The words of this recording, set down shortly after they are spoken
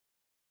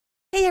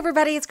Hey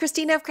everybody, it's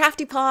Christina of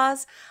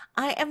CraftyPaws.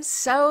 I am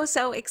so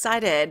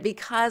excited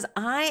because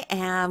I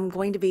am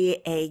going to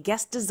be a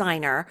guest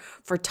designer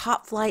for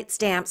Topflight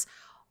stamps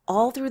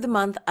all through the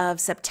month of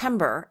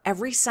September.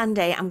 Every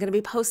Sunday, I'm going to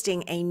be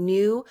posting a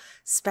new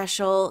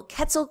special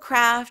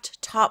Katzelkraft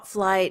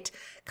Topflight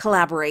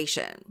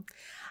collaboration.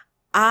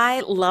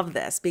 I love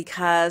this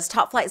because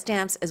Topflight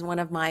Stamps is one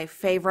of my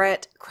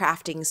favorite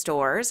crafting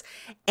stores,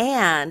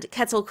 and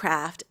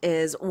Katzelkraft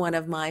is one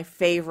of my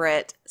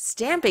favorite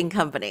stamping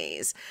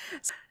companies.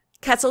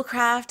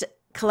 Katzelkraft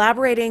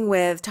collaborating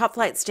with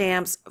Topflight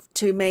Stamps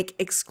to make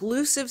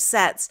exclusive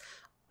sets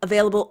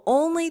available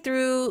only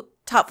through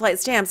Topflight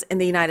Stamps in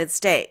the United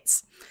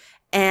States.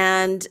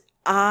 And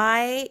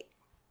I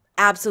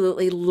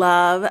absolutely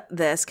love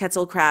this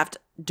Katzelkraft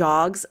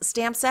dogs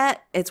stamp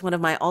set. It's one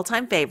of my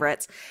all-time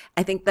favorites.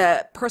 I think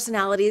the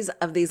personalities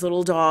of these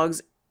little dogs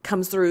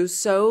comes through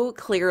so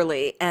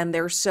clearly, and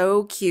they're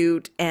so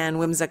cute and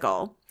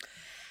whimsical.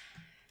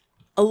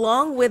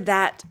 Along with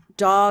that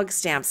dog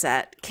stamp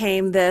set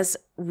came this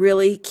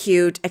really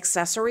cute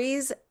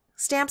accessories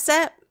stamp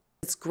set.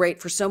 It's great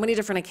for so many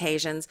different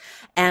occasions.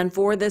 And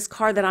for this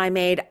card that I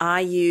made, I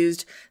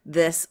used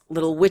this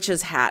little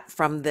witch's hat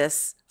from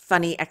this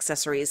funny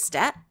accessories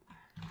set.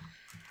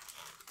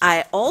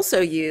 I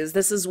also use,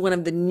 this is one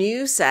of the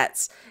new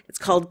sets. It's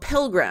called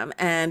Pilgrim,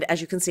 and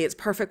as you can see, it's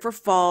perfect for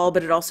fall,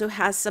 but it also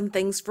has some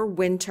things for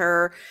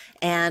winter.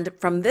 And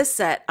from this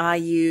set, I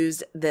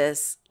used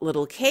this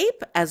little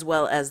cape as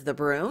well as the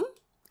broom.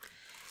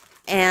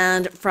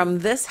 And from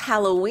this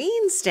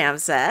Halloween stamp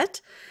set,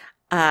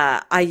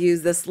 I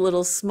used this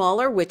little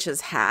smaller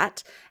witch's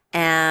hat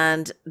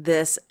and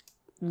this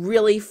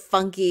really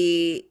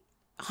funky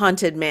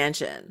haunted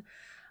mansion.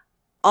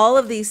 All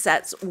of these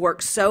sets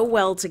work so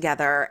well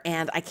together,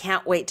 and I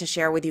can't wait to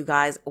share with you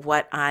guys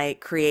what I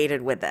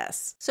created with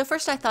this. So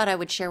first I thought I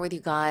would share with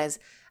you guys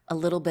a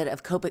little bit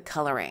of Copic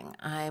coloring.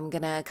 I'm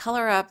gonna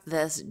color up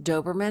this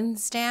Doberman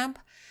stamp,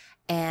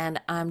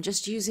 and I'm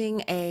just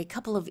using a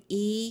couple of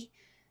E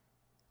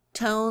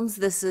tones.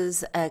 This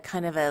is a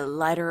kind of a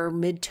lighter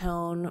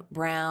mid-tone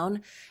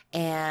brown,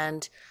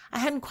 and I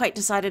hadn't quite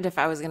decided if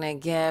I was gonna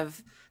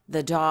give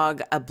the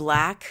dog a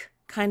black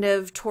kind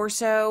of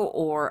torso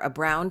or a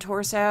brown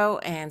torso,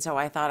 and so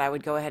I thought I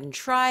would go ahead and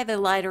try the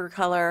lighter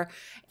color,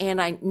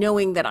 and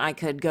knowing that I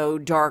could go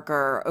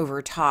darker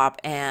over top,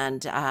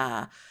 and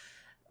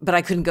but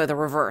I couldn't go the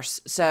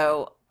reverse.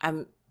 So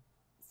I'm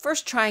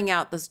first trying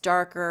out this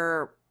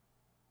darker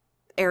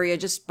area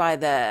just by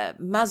the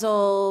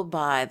muzzle,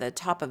 by the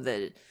top of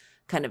the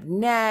kind of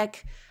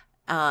neck.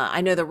 I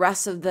know the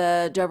rest of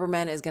the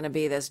Doberman is going to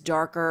be this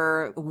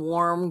darker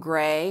warm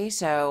gray,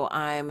 so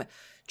I'm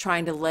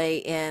trying to lay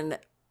in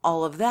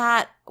all of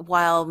that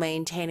while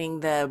maintaining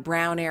the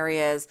brown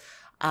areas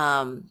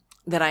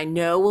that I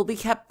know will be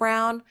kept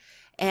brown.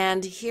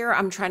 And here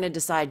I'm trying to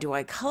decide, do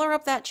I color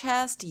up that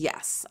chest?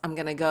 Yes, I'm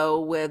going to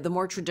go with the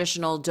more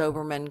traditional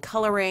Doberman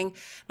coloring.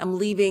 I'm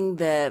leaving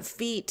the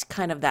feet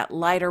kind of that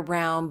lighter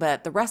brown,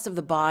 but the rest of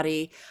the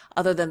body,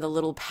 other than the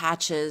little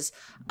patches,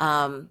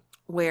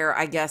 where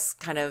I guess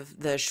kind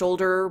of the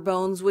shoulder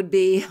bones would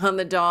be on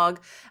the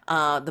dog,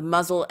 the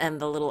muzzle and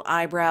the little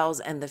eyebrows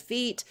and the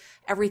feet.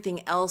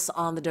 Everything else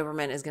on the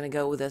Doberman is going to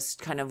go with this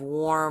kind of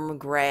warm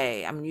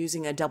gray. I'm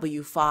using a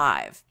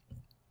W5.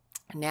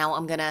 Now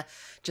I'm going to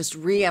just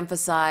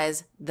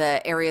re-emphasize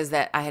the areas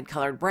that I had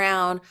colored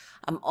brown.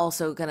 I'm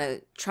also going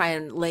to try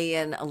and lay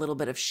in a little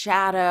bit of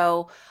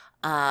shadow.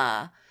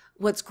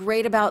 What's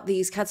great about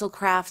these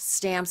Katzelkraft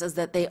stamps is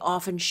that they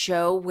often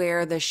show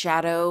where the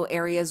shadow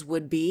areas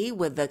would be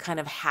with the kind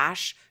of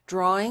hash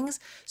drawings.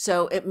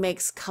 So it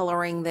makes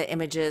coloring the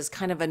images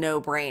kind of a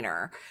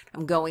no-brainer.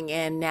 I'm going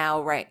in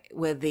now right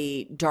with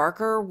the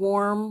darker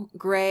warm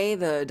gray,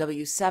 the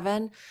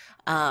W7.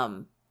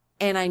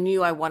 And I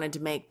knew I wanted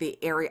to make the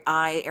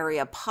eye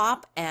area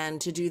pop.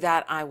 And to do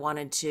that, I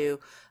wanted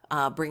to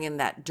bring in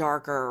that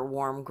darker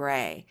warm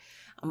gray.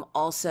 I'm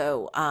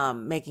also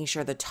making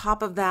sure the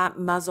top of that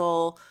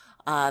muzzle,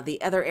 the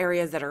other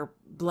areas that are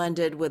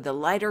blended with the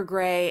lighter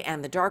gray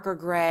and the darker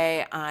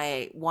gray,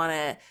 I want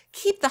to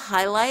keep the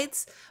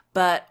highlights,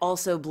 but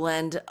also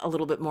blend a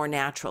little bit more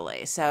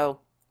naturally.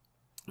 So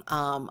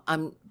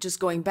I'm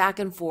just going back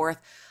and forth,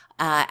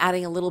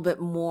 adding a little bit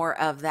more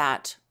of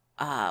that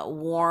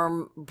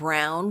warm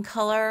brown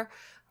color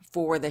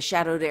for the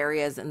shadowed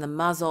areas in the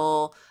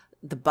muzzle,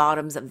 the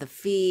bottoms of the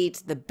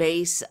feet, the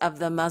base of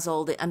the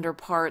muzzle, the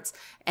underparts,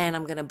 and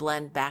I'm going to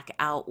blend back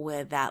out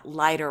with that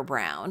lighter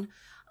brown.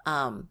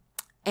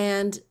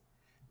 And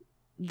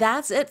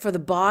that's it for the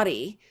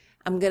body.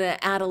 I'm going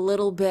to add a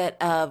little bit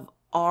of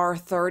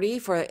R30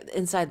 for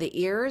inside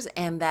the ears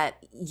and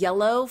that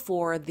yellow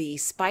for the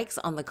spikes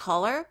on the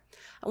collar.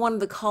 I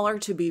wanted the collar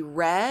to be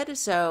red,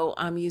 so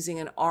I'm using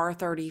an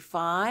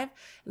R35,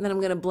 and then I'm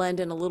going to blend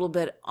in a little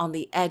bit on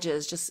the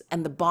edges just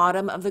and the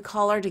bottom of the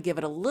collar to give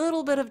it a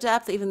little bit of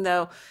depth, even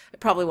though it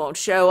probably won't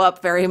show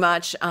up very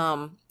much.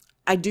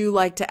 I do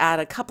like to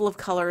add a couple of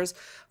colors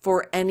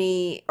for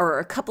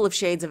a couple of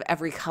shades of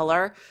every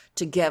color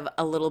to give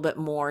a little bit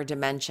more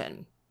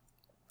dimension.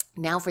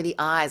 Now for the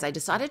eyes, I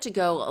decided to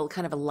go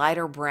kind of a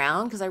lighter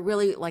brown because I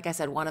really, like I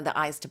said, wanted the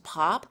eyes to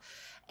pop.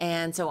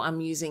 And so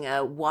I'm using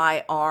a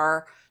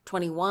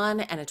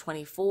YR21 and a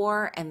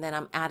 24, and then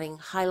I'm adding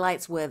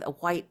highlights with a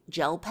white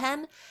gel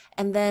pen,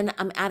 and then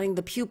I'm adding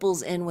the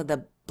pupils in with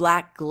a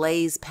black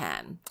glaze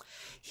pen.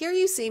 Here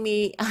you see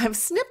me, I've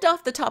snipped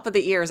off the top of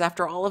the ears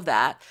after all of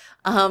that,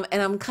 and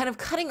I'm kind of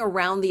cutting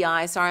around the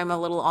eye. Sorry, I'm a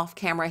little off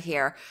camera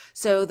here,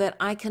 so that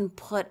I can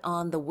put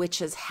on the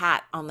witch's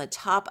hat on the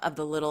top of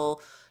the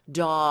little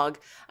dog.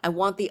 I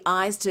want the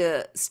eyes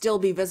to still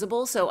be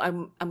visible, so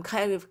I'm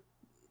kind of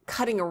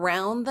cutting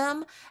around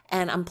them,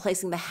 and I'm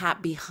placing the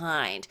hat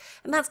behind.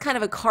 And that's kind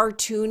of a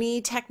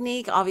cartoony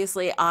technique.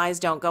 Obviously, eyes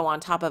don't go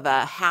on top of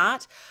a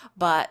hat,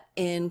 but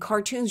in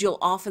cartoons, you'll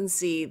often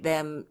see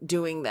them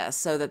doing this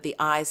so that the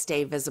eyes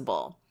stay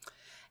visible.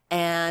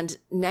 And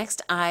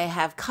next I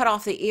have cut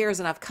off the ears,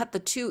 and I've cut the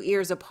two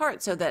ears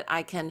apart so that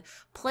I can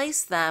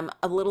place them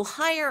a little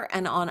higher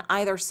and on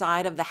either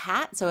side of the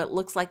hat, so it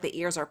looks like the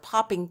ears are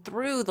popping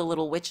through the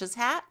little witch's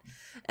hat.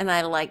 And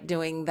I like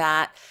doing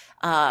that.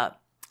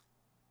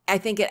 I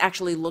think it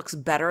actually looks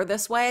better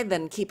this way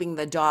than keeping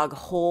the dog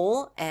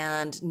whole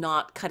and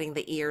not cutting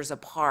the ears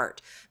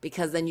apart,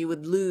 because then you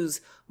would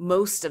lose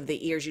most of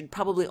the ears. You'd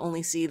probably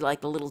only see like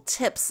the little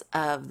tips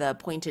of the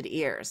pointed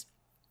ears.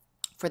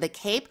 For the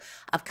cape,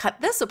 I've cut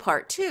this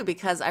apart too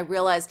because I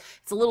realize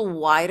it's a little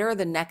wider,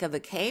 the neck of the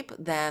cape,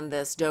 than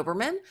this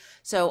Doberman.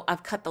 So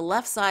I've cut the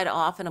left side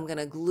off, and I'm going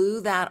to glue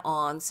that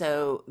on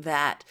so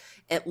that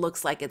it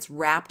looks like it's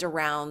wrapped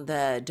around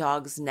the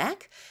dog's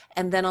neck.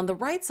 And then on the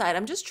right side,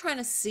 I'm just trying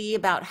to see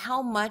about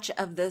how much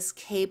of this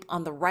cape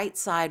on the right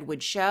side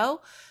would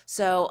show.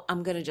 So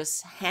I'm going to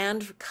just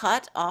hand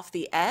cut off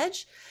the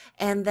edge.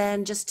 And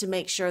then just to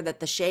make sure that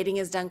the shading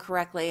is done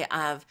correctly,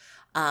 I've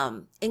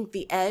inked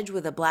the edge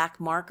with a black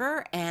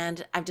marker,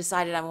 and I've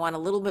decided I want a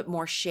little bit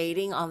more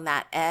shading on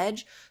that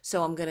edge,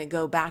 so I'm going to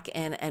go back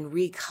in and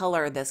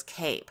recolor this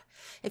cape.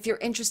 If you're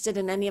interested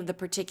in any of the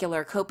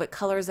particular Copic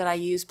colors that I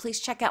use, please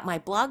check out my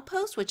blog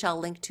post, which I'll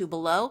link to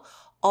below.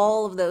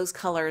 All of those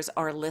colors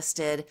are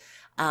listed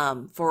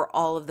for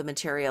all of the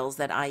materials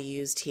that I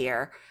used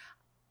here.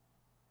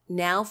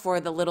 Now for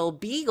the little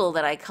beagle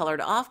that I colored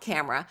off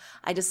camera,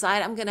 I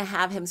decide I'm going to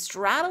have him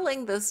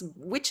straddling this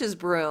witch's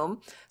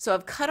broom. So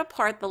I've cut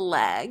apart the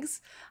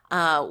legs,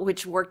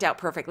 which worked out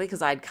perfectly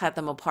because I'd cut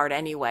them apart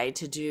anyway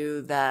to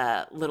do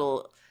the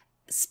little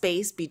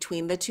space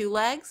between the two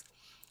legs.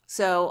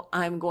 So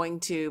I'm going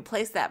to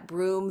place that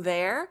broom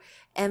there.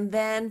 And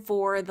then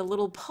for the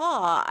little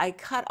paw, I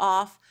cut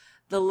off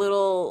the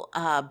little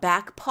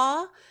back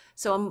paw.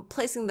 So I'm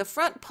placing the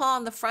front paw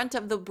on the front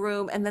of the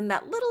broom, and then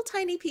that little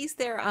tiny piece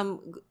there I'm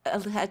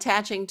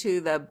attaching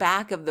to the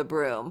back of the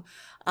broom.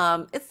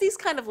 It's these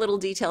kind of little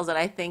details that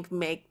I think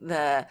make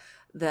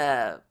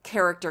the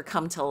character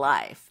come to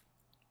life.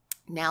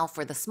 Now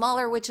for the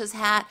smaller witch's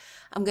hat,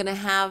 I'm going to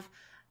have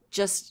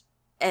just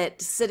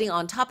it sitting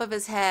on top of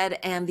his head,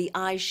 and the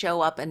eyes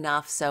show up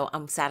enough, so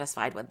I'm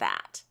satisfied with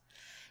that.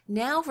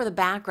 Now for the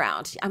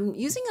background, I'm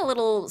using a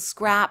little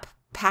scrap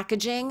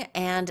packaging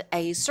and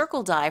a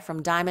circle die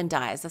from Diamond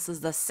Dies. This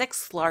is the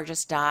 6th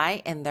largest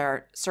die in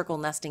their circle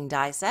nesting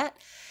die set.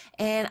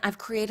 And I've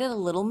created a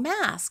little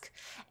mask,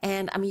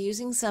 and I'm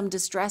using some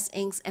distress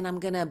inks, and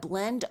I'm going to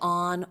blend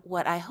on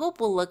what I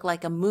hope will look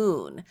like a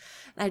moon.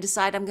 And I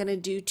decide I'm going to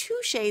do 2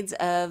 shades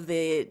of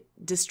the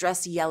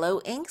distress yellow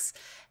inks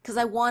because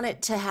I want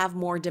it to have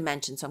more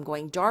dimension. So I'm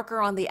going darker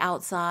on the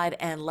outside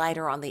and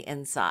lighter on the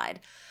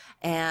inside.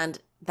 And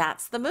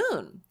that's the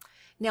moon.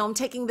 Now I'm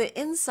taking the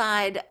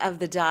inside of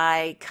the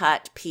die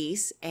cut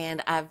piece,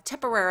 and I've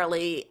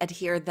temporarily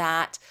adhered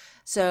that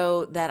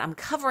so that I'm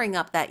covering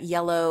up that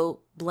yellow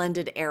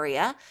blended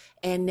area.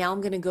 And now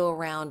I'm going to go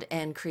around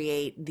and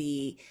create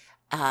the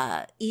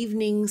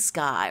evening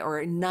sky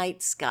or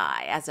night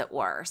sky, as it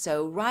were.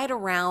 So right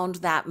around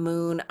that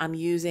moon, I'm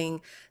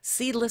using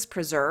seedless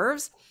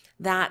preserves.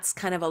 That's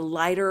kind of a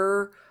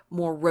lighter,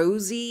 more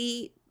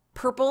rosy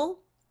purple.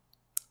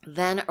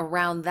 Then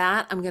around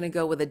that, I'm going to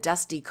go with a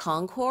Dusty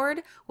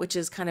Concord, which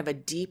is kind of a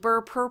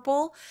deeper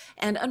purple.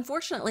 And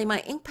unfortunately,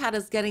 my ink pad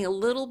is getting a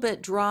little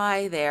bit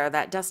dry there,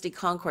 that Dusty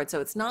Concord, so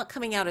it's not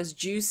coming out as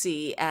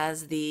juicy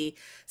as the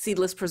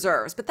Seedless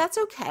Preserves, but that's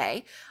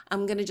okay.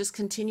 I'm going to just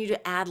continue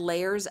to add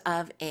layers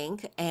of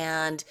ink,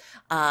 and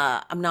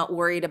I'm not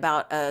worried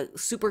about a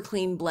super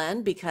clean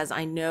blend because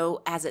I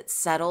know as it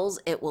settles,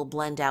 it will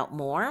blend out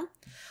more.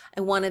 I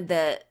wanted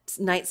the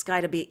night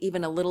sky to be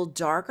even a little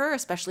darker,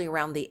 especially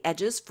around the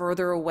edges,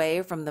 further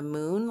away from the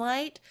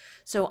moonlight.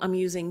 So I'm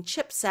using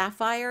chipped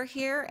sapphire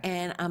here,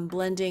 and I'm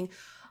blending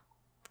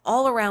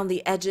all around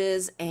the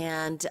edges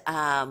and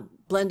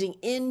blending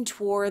in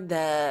toward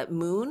the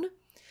moon.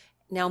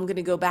 Now I'm going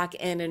to go back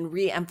in and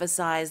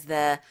re-emphasize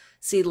the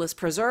seedless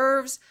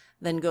preserves,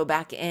 then go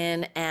back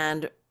in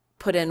and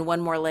put in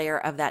one more layer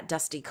of that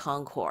Dusty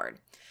Concord.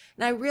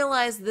 And I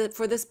realized that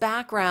for this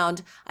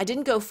background, I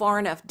didn't go far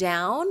enough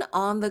down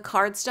on the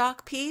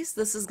cardstock piece.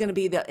 This is going to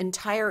be the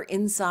entire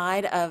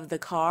inside of the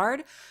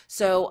card,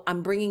 so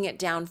I'm bringing it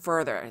down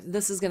further.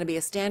 This is going to be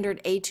a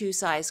standard A2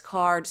 size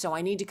card, so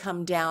I need to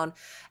come down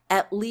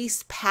at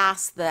least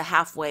past the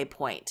halfway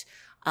point,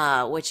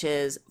 which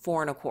is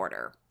 4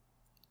 1/4.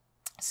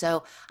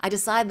 So I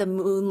decide the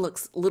moon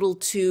looks a little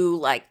too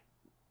like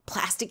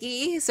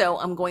plasticky, so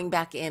I'm going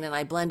back in and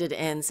I blended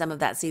in some of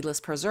that seedless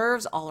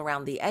preserves all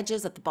around the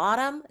edges at the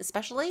bottom,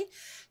 especially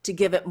to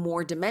give it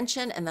more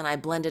dimension, and then I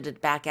blended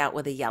it back out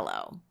with a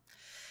yellow.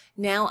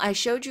 Now I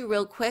showed you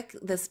real quick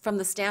this from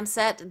the stamp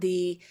set,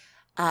 the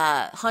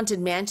haunted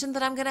mansion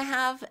that I'm going to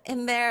have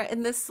in there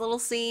in this little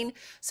scene.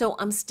 So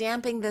I'm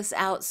stamping this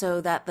out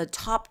so that the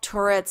top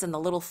turrets and the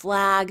little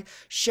flag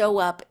show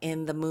up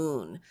in the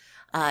moon.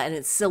 And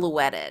it's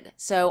silhouetted.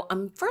 So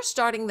I'm first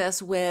starting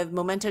this with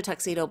Memento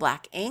Tuxedo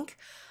black ink.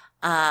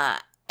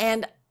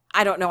 And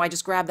I don't know, I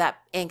just grabbed that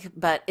ink,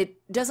 but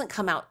it doesn't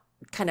come out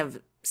kind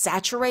of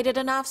saturated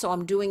enough. So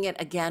I'm doing it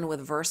again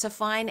with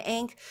VersaFine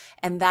ink,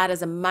 and that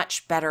is a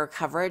much better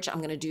coverage. I'm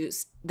going to do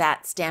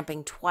that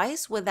stamping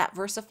twice with that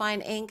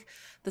VersaFine ink.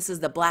 This is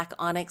the black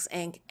onyx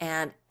ink,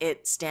 and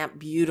it stamped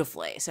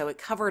beautifully. So it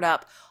covered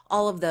up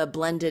all of the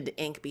blended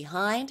ink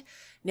behind.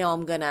 Now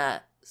I'm going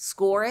to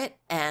score it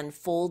and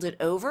fold it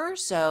over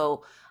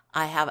so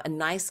I have a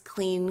nice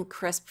clean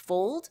crisp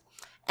fold.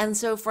 And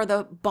so for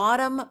the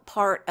bottom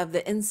part of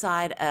the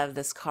inside of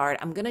this card,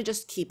 I'm going to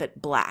just keep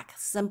it black,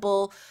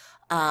 simple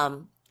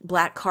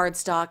black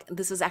cardstock.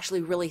 This is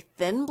actually really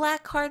thin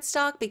black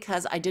cardstock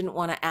because I didn't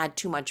want to add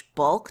too much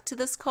bulk to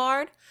this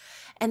card.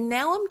 And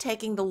now I'm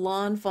taking the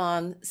Lawn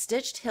Fawn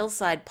Stitched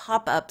Hillside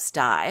Pop-Ups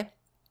die.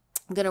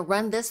 I'm going to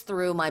run this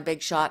through my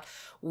Big Shot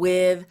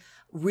with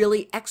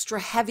really extra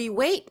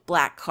heavyweight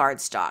black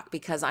cardstock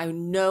because I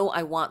know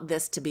I want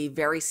this to be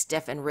very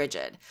stiff and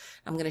rigid.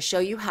 I'm going to show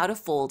you how to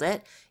fold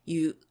it.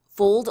 You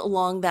fold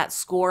along that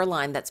score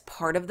line that's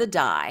part of the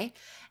die,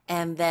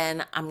 and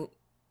then I'm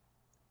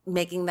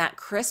making that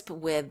crisp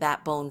with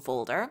that bone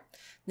folder.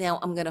 Now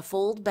I'm going to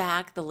fold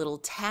back the little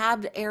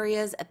tabbed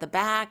areas at the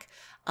back,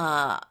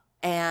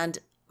 and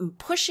I'm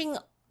pushing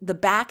the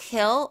back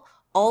hill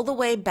all the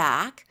way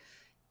back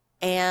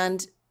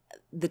and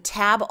the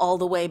tab all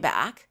the way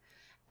back.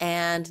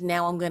 And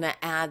now I'm going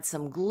to add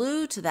some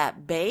glue to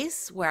that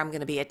base where I'm going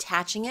to be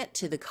attaching it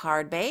to the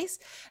card base.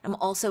 I'm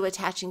also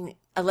adding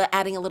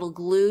a little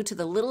glue to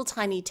the little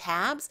tiny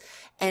tabs.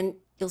 And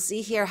you'll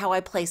see here how I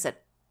place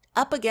it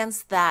up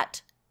against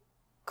that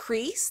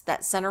crease,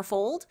 that center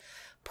fold,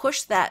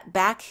 push that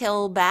back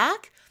hill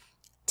back,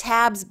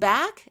 tabs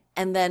back,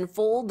 and then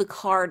fold the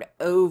card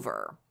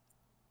over.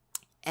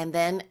 And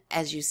then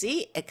as you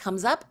see, it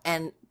comes up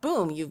and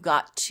boom, you've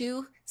got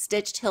 2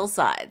 stitched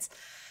hillsides.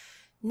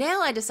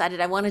 Now I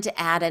decided I wanted to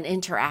add an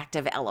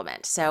interactive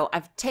element. So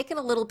I've taken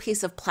a little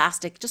piece of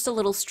plastic, just a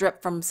little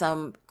strip from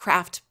some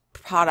craft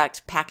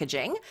product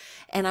packaging,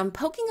 and I'm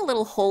poking a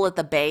little hole at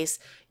the base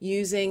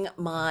using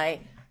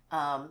my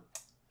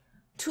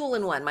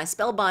tool-in-one, my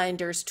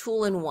Spellbinders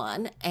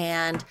tool-in-one,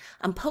 and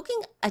I'm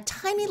poking a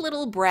tiny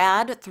little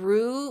brad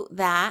through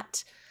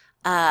that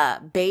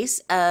base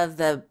of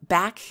the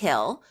back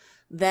hill.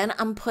 Then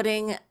I'm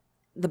putting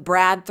the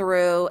brad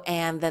through,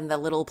 and then the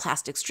little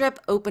plastic strip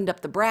opened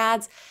up the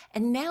brads,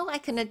 and now I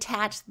can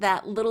attach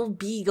that little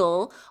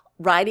beagle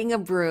riding a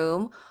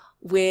broom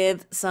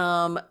with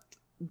some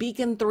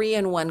Beacon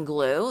 3-in-1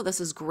 glue.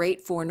 This is great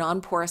for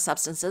non-porous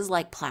substances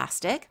like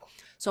plastic.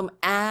 So I'm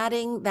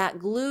adding that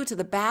glue to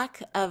the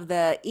back of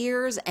the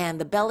ears and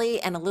the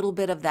belly and a little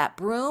bit of that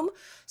broom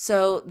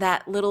so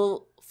that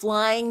little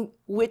flying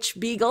witch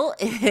beagle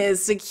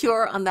is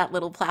secure on that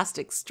little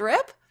plastic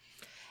strip.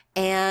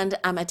 And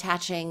I'm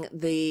attaching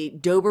the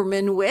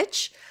Doberman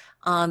witch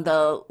on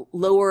the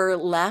lower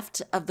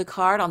left of the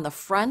card on the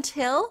front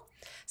hill.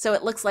 So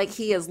it looks like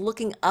he is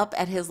looking up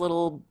at his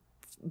little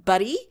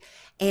buddy.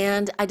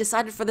 And I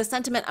decided for the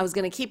sentiment, I was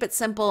going to keep it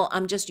simple.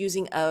 I'm just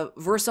using a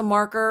Versa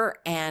marker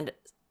and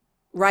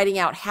writing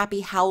out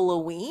Happy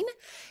HOWLoween.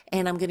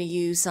 And I'm going to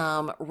use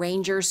some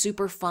Ranger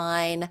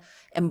Superfine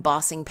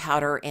embossing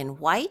powder in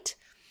white,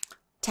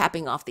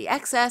 tapping off the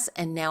excess,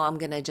 and now I'm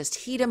going to just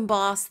heat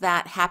emboss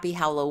that Happy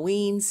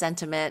HOWLoween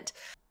sentiment.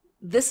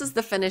 This is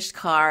the finished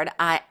card.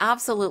 I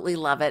absolutely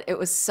love it. It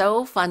was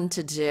so fun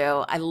to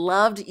do. I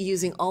loved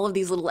using all of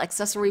these little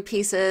accessory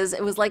pieces.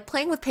 It was like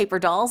playing with paper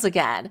dolls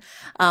again.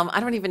 I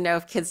don't even know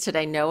if kids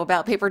today know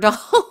about paper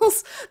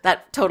dolls.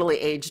 That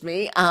totally aged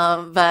me.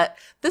 But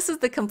this is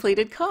the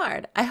completed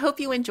card. I hope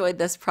you enjoyed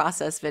this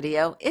process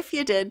video. If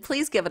you did,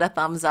 please give it a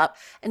thumbs up.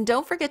 And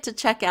don't forget to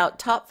check out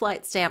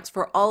Topflight Stamps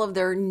for all of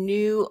their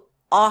new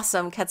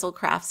awesome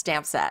Katzelkraft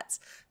stamp sets.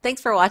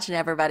 Thanks for watching,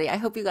 everybody. I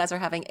hope you guys are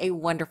having a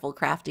wonderful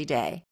crafty day.